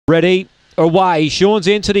Ready? Away. Sean's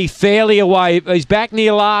Entity fairly away. He's back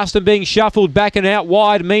near last and being shuffled back and out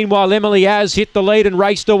wide. Meanwhile, Emily has hit the lead and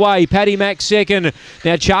raced away. Paddy Mack second.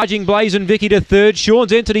 Now charging Blazin' Vicky to third.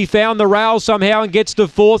 Sean's Entity found the rail somehow and gets to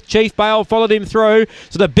fourth. Chief Bale followed him through.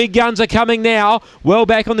 So the big guns are coming now. Well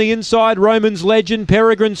back on the inside, Roman's Legend,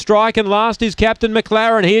 Peregrine Strike, and last is Captain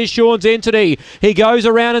McLaren. Here's Sean's Entity. He goes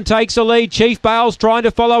around and takes a lead. Chief Bale's trying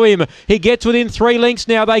to follow him. He gets within 3 lengths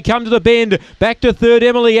now. They come to the bend. Back to third,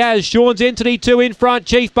 Emily has. Sean's Entity 2 in front.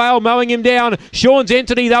 Chief Bale mowing him down. Sean's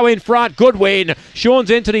Entity though in front. Good win.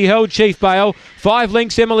 Sean's Entity held Chief Bale. 5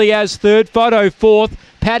 lengths Emily has third. Photo fourth.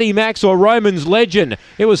 Paddy Max or Roman's Legend.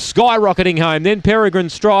 It was skyrocketing home. Then Peregrine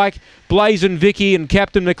Strike, Blazin' Vicky and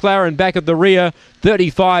Captain McLaren back at the rear.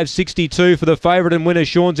 35.62 for the favourite and winner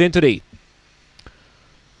Sean's Entity.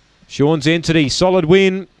 Sean's Entity, solid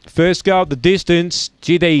win. First go at the distance.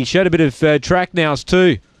 Gee, he showed a bit of track nous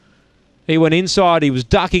too. He went inside. He was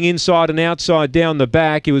ducking inside and outside down the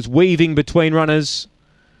back. He was weaving between runners.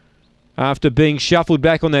 After being shuffled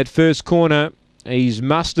back on that first corner, he's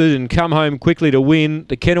mustered and come home quickly to win.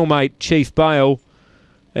 The kennelmate, Chief Bale,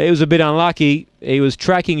 he was a bit unlucky. He was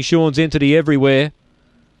tracking Sean's Entity everywhere.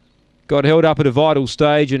 Got held up at a vital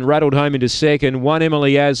stage and rattled home into second. 1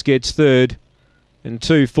 Emily Az gets third. And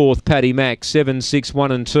 2 fourth, Paddy Mack. 7, 6,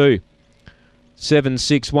 1 and 2. 7,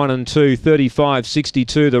 6, 1 and 2.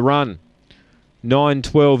 35.62 the run.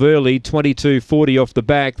 9.12 early. 22.40 off the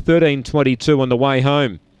back. 13.22 on the way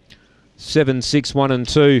home. 7, 6, 1 and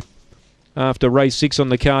 2. After race 6 on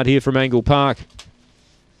the card here from Angle Park.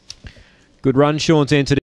 Good run, Sean's Entity.